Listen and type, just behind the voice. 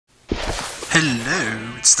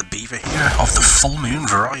Hello, it's the Beaver here of the full moon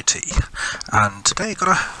variety, and today I got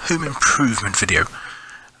a home improvement video.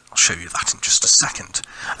 I'll show you that in just a second.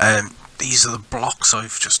 These are the blocks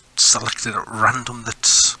I've just selected at random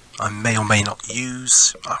that I may or may not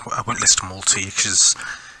use. I won't list them all to you because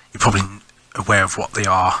you're probably aware of what they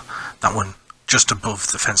are. That one just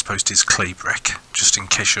above the fence post is clay brick, just in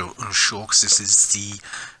case you're unsure, because this is the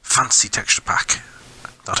fancy texture pack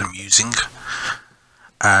that I'm using.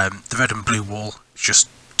 The red and blue wall, just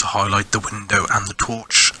to highlight the window and the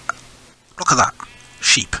torch. Look at that.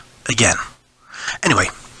 Sheep. Again. Anyway,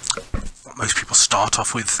 what most people start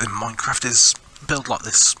off with in Minecraft is a build like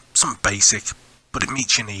this. Something basic, but it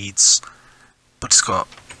meets your needs. But it's got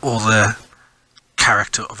all the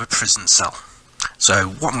character of a prison cell. So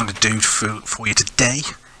what I'm going to do for you today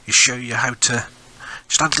is show you how to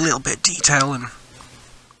just add a little bit of detail and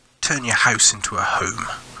turn your house into a home.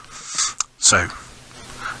 So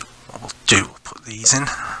what we'll do, we'll put these in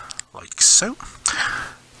like so,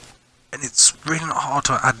 and it's really not hard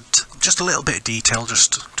to add just a little bit of detail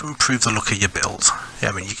just to improve the look of your build. Yeah,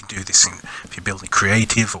 I mean, you can do this if you're building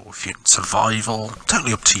creative or if you're in survival,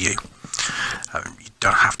 totally up to you. You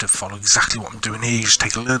don't have to follow exactly what I'm doing here, you just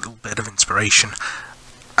take a little bit of inspiration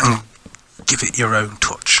and give it your own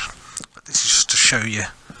touch. But this is just to show you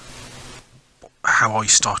how I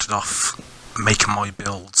started off making my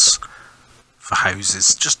builds for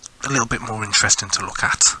houses, just a little bit more interesting to look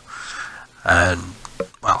at. And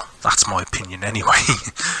well, that's my opinion anyway.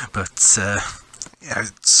 But yeah,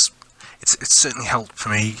 it's certainly helped for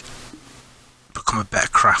me become a better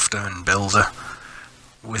crafter and builder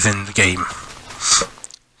within the game.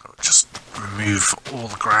 I'll just remove all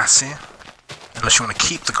the grass here. Unless you want to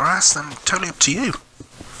keep the grass, then totally up to you.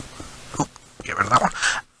 Oh, get rid of that one.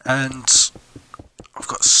 And I've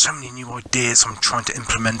got so many new ideas I'm trying to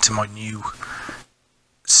implement in my new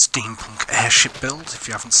steampunk airship build. If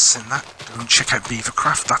you haven't seen that, go and check out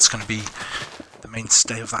Beavercraft. That's going to be the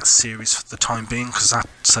mainstay of that series for the time being, because that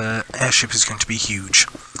airship is going to be huge.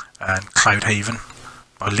 And Cloudhaven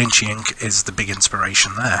by Lynchy Inc. is the big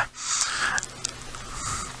inspiration there.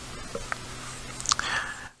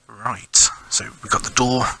 Right, so we've got the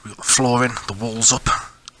door, we've got the flooring, the walls up.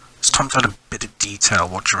 It's time to add a bit of detail,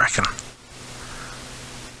 what do you reckon?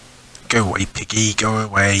 Go away, piggy, go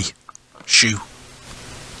away. Shoo.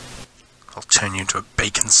 I'll turn you into a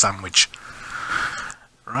bacon sandwich.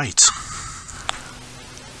 Right.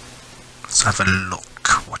 Let's have a look.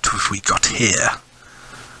 What have we got here?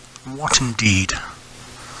 What indeed?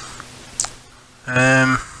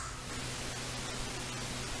 Yeah,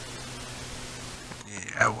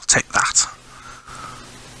 we'll take that.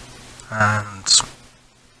 And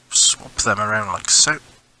swap them around like so.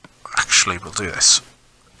 Actually, we'll do this.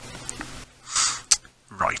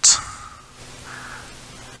 Right.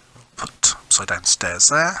 Put upside down stairs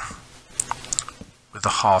there, with a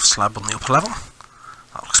half slab on the upper level.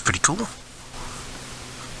 That looks pretty cool.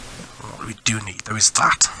 What we do need though is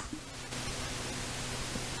that.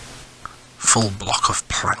 Full block of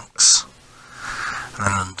planks. And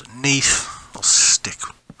then underneath, we'll stick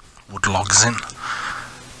wood logs in.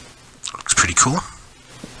 That looks pretty cool.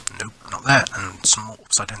 Nope, not there. And some more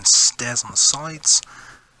upside down stairs on the sides.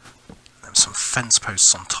 Some fence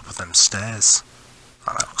posts on top of them stairs.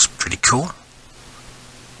 Oh, that looks pretty cool.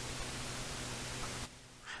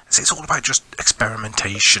 So it's all about just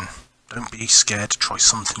experimentation. Don't be scared to try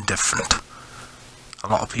something different. A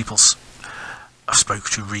lot of people I've spoken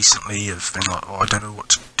to recently have been like, oh, I don't know what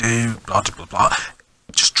to do, blah blah blah.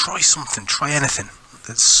 Just try something, try anything.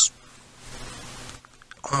 There's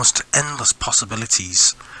almost endless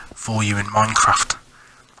possibilities for you in Minecraft.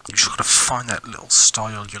 You've just got to find that little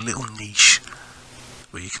style, your little niche,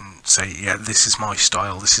 where you can say, yeah, this is my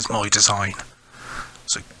style, this is my design.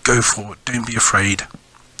 So go for it, don't be afraid.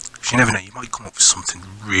 Because you never know, you might come up with something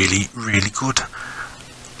really, really good.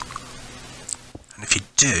 And if you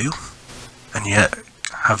do, and you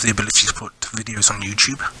have the ability to put videos on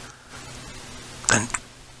YouTube, then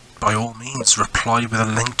by all means reply with a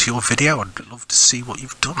link to your video. I'd love to see what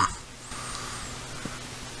you've done.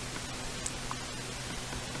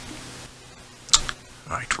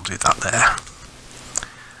 Right, we'll do that there.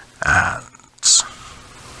 And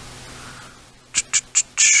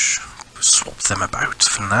swap them about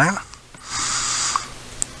for now.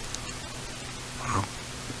 We'll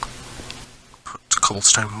put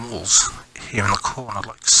cobblestone walls here in the corner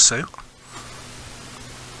like so.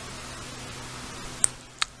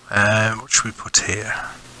 What should we put here?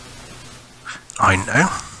 I know.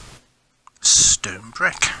 Stone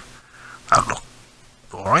brick. That'll look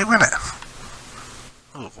alright, won't it?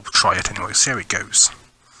 We'll try it anyway, see how it goes.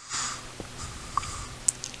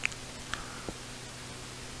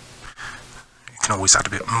 can always add a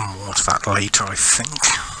bit more to that later, I think.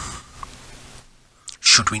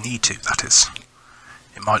 Should we need to, that is.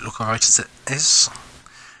 It might look alright as it is.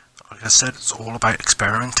 Like I said, it's all about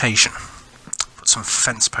experimentation. Put some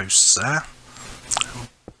fence posts there. And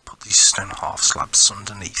put these stone half slabs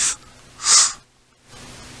underneath.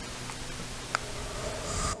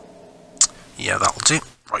 Yeah, that'll do.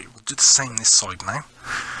 Right, we'll do the same this side now.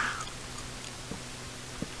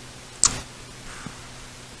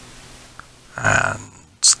 And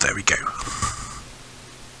there we go.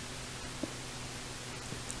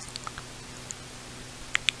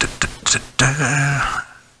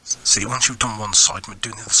 See, once you've done one side,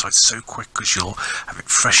 doing the other side so quick because you'll have it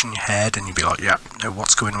fresh in your head and you'll be like, yeah, know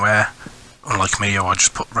what's going where. Unlike me, I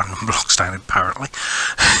just put random blocks down apparently.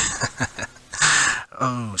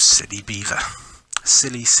 Oh, silly beaver.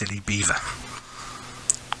 Silly, silly beaver.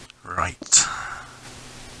 Right.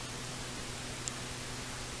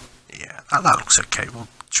 Yeah, that looks okay. Well,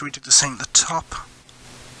 should we do the same at the top?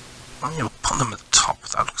 Well, yeah, we'll put them at the top.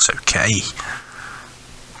 That looks okay.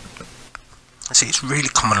 See, it's really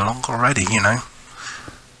coming along already, you know.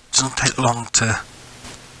 It doesn't take long to...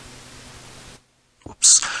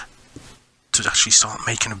 Whoops. To actually start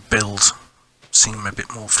making a build seem a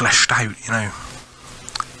bit more fleshed out, you know.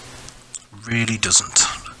 Really doesn't.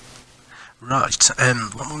 Right,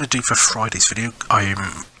 what I'm going to do for Friday's video,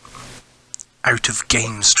 I'm out of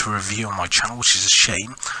games to review on my channel, which is a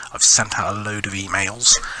shame. I've sent out a load of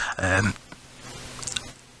emails. The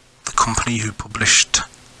company who published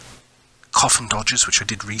Coffin Dodgers, which I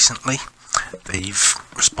did recently, they've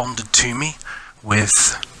responded to me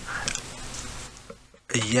with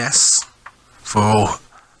a yes for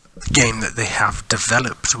the game that they have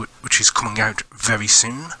developed, which is coming out very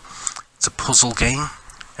soon. It's a puzzle game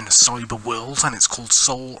in a cyber world, and it's called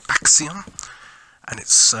Soul Axiom, and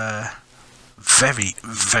it's a very,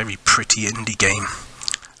 very pretty indie game,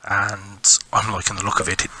 and I'm liking the look of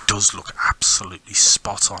it. It does look absolutely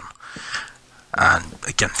spot on. And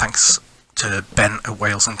again, thanks to Ben at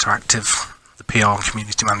Wales Interactive, the PR and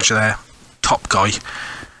community manager there, top guy,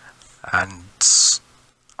 and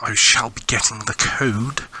I shall be getting the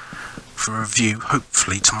code for review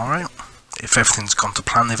hopefully tomorrow. If everything's gone to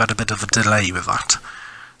plan, they've had a bit of a delay with that,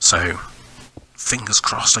 so fingers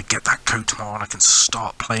crossed I get that code tomorrow and I can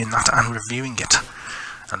start playing that and reviewing it,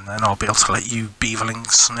 and then I'll be able to let you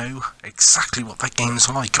beaverlings know exactly what that game's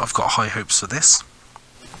like. I've got high hopes for this.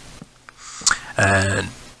 And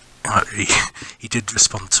he did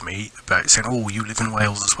respond to me about saying, oh, you live in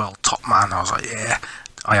Wales as well, top man. I was like, yeah,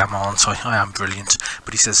 I am, aren't I? I am brilliant.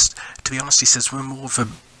 But he says, to be honest, he says, we're more of a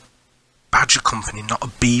badger company, not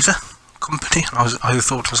a beaver company. And I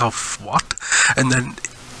thought to myself, what? And then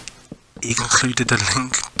he included a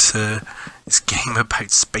link to this game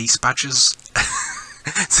about space badgers.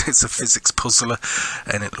 So it's a physics puzzler,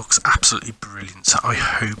 and it looks absolutely brilliant. So I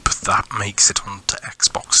hope that makes it onto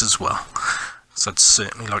Xbox as well. So I'd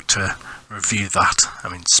certainly like to review that. I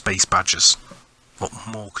mean, space badgers, what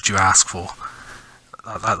more could you ask for?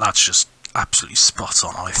 That's just absolutely spot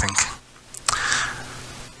on, I think.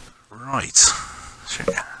 Right, so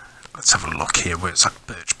let's have a look here. Where's that?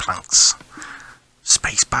 Birch planks,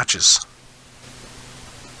 space badgers.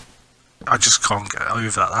 I just can't get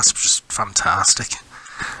over that. That's just fantastic.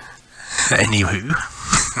 Anywho,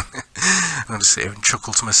 I'm going to sit here and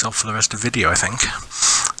chuckle to myself for the rest of the video, I think.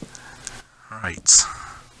 Right,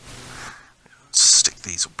 stick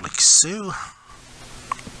these up like so.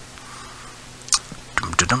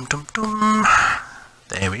 Dum dum dum dum.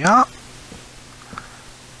 There we are.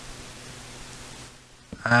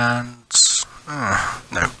 And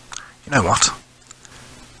no, you know what?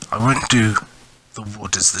 I won't do the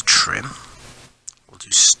wood as the trim. We'll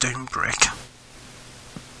do stone brick,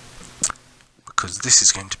 because this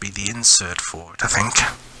is going to be the insert for it, I think.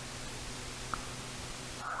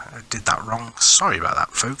 I did that wrong. Sorry about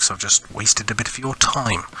that, folks. I've just wasted a bit of your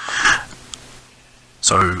time.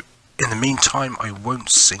 So, in the meantime, I won't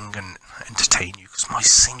sing and entertain you, because my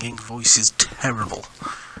singing voice is terrible.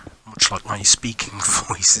 Much like my speaking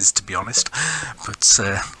voices, to be honest. But,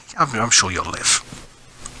 I'm sure you'll live.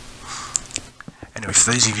 Anyway,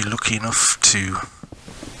 for those of you lucky enough to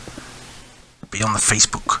be on the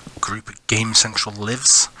Facebook group at Game Central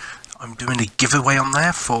Lives, I'm doing a giveaway on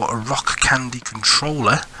there for a Rock Candy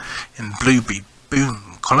controller in Blueberry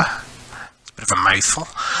Boom colour. It's a bit of a mouthful.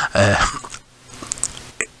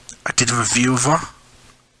 I did a review of one,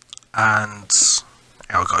 and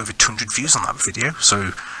I got over 200 views on that video,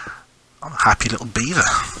 so I'm a happy little beaver.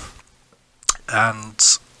 And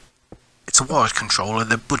it's a wired controller.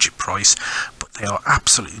 They're budget price, but they are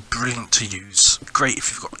absolutely brilliant to use. Great if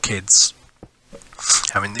you've got kids.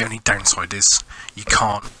 I mean, the only downside is you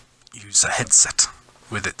can't use a headset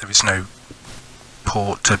with it. There is no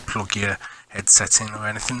port to plug your headset in or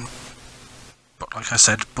anything. But like I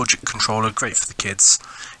said, budget controller, great for the kids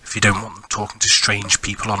if you don't want them talking to strange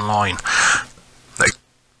people online. They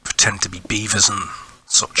pretend to be beavers and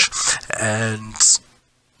such. And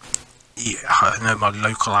yeah, I know my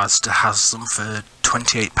local Asda has them for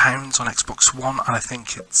 £28 on Xbox One, and I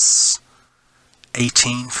think it's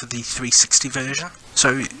 18 for the 360 version.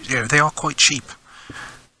 So, you know, they are quite cheap.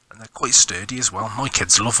 And they're quite sturdy as well. My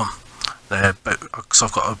kids love them. Because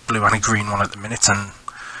I've got a blue and a green one at the minute, and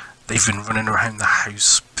they've been running around the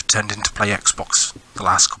house pretending to play Xbox the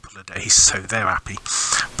last couple of days, so they're happy.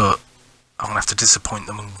 But I'm going to have to disappoint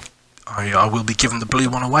them, and I will be giving the blue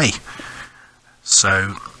one away.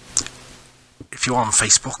 So, if you're on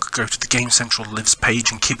Facebook, go to the Game Central Lives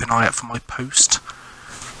page and keep an eye out for my post.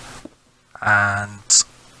 And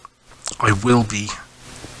I will be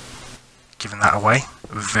giving that away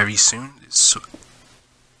very soon. It's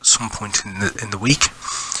some point in the week.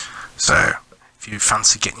 So if you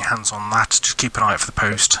fancy getting your hands on that, just keep an eye out for the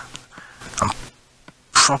post. I'm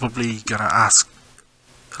probably going to ask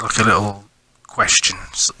like a little question,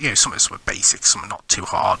 you know, something sort of basic, something not too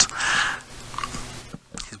hard.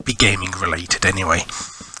 It'll be gaming related anyway.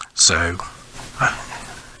 So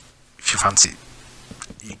if you fancy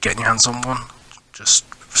you getting your hands on one, just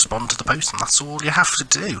respond to the post, and that's all you have to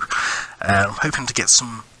do. I'm hoping to get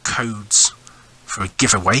some codes for a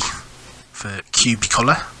giveaway for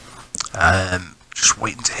Cubicolor. Just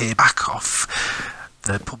waiting to hear back off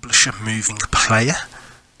the publisher Moving Player.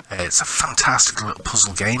 It's a fantastic little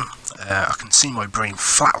puzzle game. I can see my brain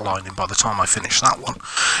flatlining by the time I finish that one,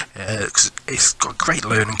 because it's got a great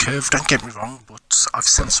learning curve, don't get me wrong, but I've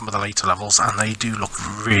seen some of the later levels and they do look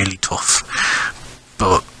really tough.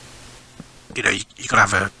 But, you know, you got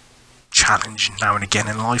to have a challenge now and again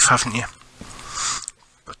in life, haven't you?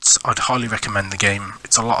 But I'd highly recommend the game.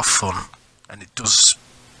 It's a lot of fun, and it does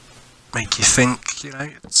make you think, you know.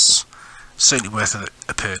 It's certainly worth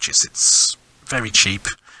a purchase. It's very cheap.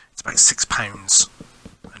 It's about £6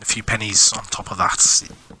 and a few pennies on top of that.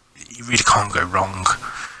 You really can't go wrong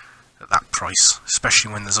at that price,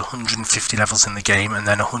 especially when there's 150 levels in the game and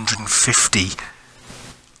then 150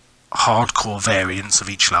 hardcore variants of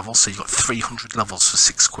each level, so you've got 300 levels for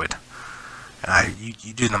 £6.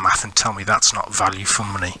 You do the math and tell me that's not value for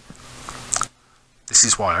money. This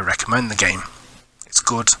is why I recommend the game. It's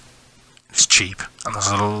good, it's cheap, and there's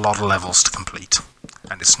a lot of levels to complete.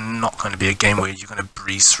 And it's not going to be a game where you're going to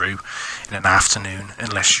breeze through in an afternoon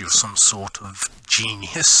unless you're some sort of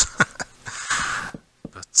genius.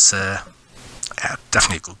 But yeah,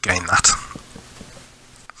 definitely a good game, that.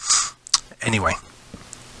 Anyway,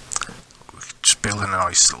 we're just building a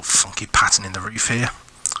nice little funky pattern in the roof here.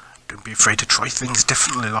 Don't be afraid to try things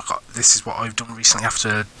differently. Like this is what I've done recently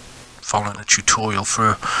after following a tutorial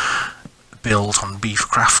for a build on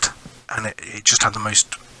Beefcraft, and it just had the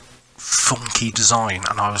most funky design,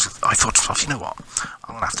 and I thought to myself, you know what,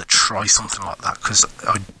 I'm gonna have to try something like that because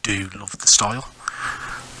I do love the style.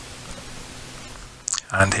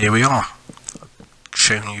 And here we are,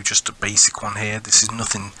 showing you just a basic one here. This is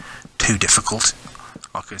nothing too difficult.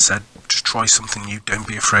 Like I said, just try something new, don't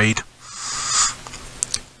be afraid.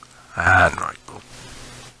 And right, we'll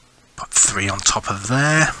put 3 on top of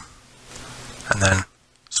there, and then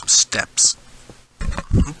some steps.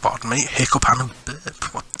 Pardon me, hiccup and a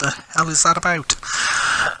burp. What the hell is that about?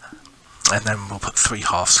 And then we'll put 3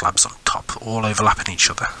 half slabs on top, all overlapping each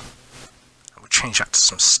other. And we'll change that to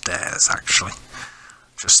some stairs, actually,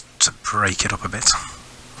 just to break it up a bit.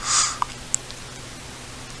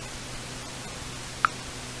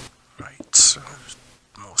 Right, so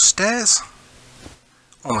more stairs.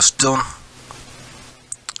 Almost done.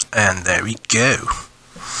 And there we go.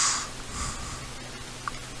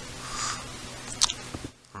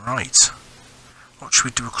 Right, what should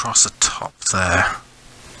we do across the top there?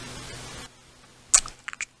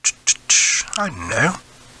 I don't know.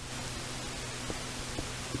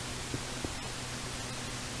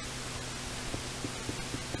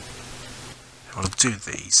 We'll do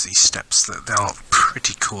these steps, that they'll look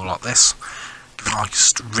pretty cool like this. Give a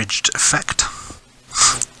nice ridged effect.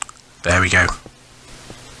 There we go.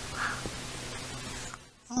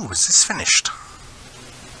 Ooh, is this finished?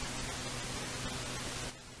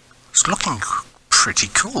 It's looking pretty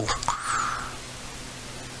cool.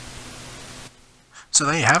 So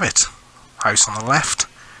there you have it. House on the left,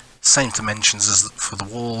 same dimensions as for the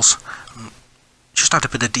walls. Just add a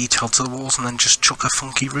bit of detail to the walls and then just chuck a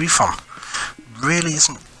funky roof on. Really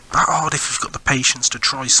isn't that hard if you've got the patience to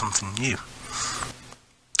try something new.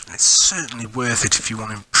 And it's certainly worth it if you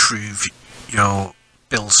want to improve your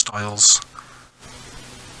build styles.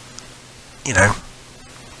 You know,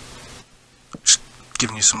 just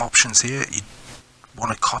giving you some options here. You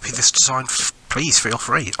want to copy this design, please feel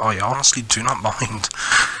free. I honestly do not mind.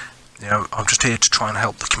 You know, I'm just here to try and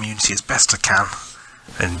help the community as best I can.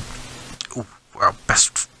 And, well,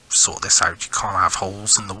 best sort this out. You can't have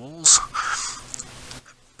holes in the walls.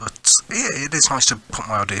 But yeah, it is nice to put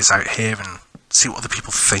my ideas out here and see what other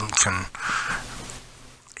people think, and,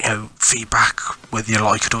 you know, feedback, whether you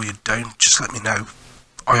like it or you don't, just let me know.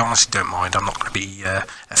 I honestly don't mind. I'm not going to be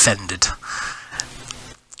offended.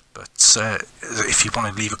 But if you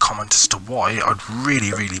want to leave a comment as to why, I'd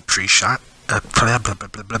really, really appreciate blah, blah, blah,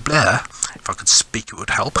 blah, blah, blah. If I could speak, it would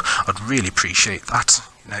help. I'd really appreciate that.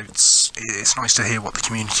 You know, it's nice to hear what the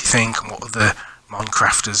community think and what other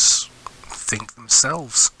Minecrafters think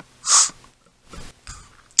themselves.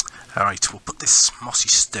 Alright, we'll put this mossy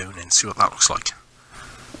stone in, see what that looks like.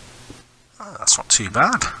 Oh, that's not too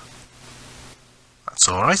bad. That's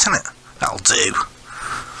alright, isn't it? That'll do.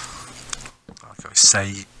 Like I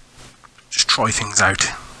say, just try things out.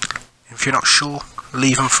 If you're not sure,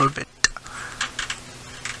 leave them for a bit.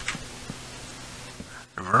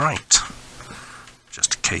 Right.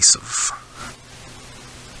 Just a case of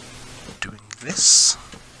doing this.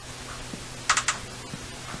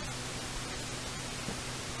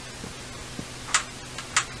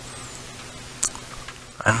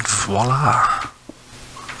 And voila!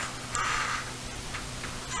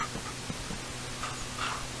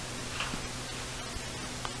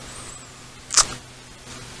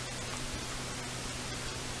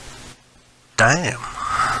 Damn!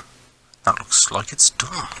 That looks like it's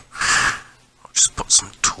done. I'll just put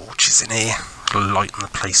some torches in here to lighten the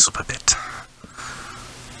place up a bit.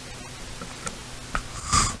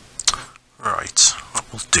 Right, what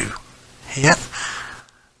we'll do here,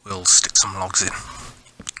 we'll stick some logs in,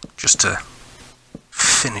 just to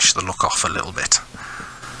finish the look off a little bit.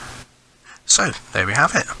 So, there we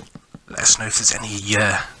have it. Let us know if there's any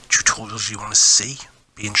tutorials you want to see.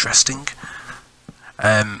 Be interesting.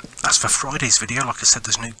 As for Friday's video, like I said,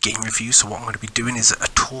 there's no game review, so what I'm going to be doing is a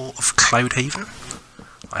tour of Cloudhaven.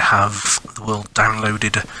 I have the world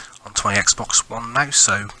downloaded onto my Xbox One now,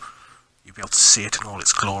 so you'll be able to see it in all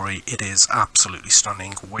its glory. It is absolutely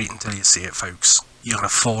stunning. Wait until you see it, folks. You're going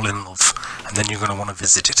to fall in love, and then you're going to want to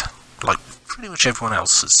visit it, like pretty much everyone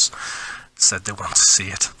else has said they want to see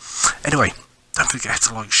it. Anyway, don't forget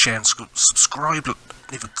to like, share and subscribe,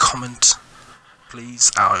 leave a comment,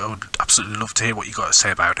 please. I would absolutely love to hear what you got to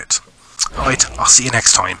say about it. Alright, I'll see you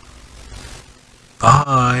next time.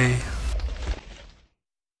 Bye.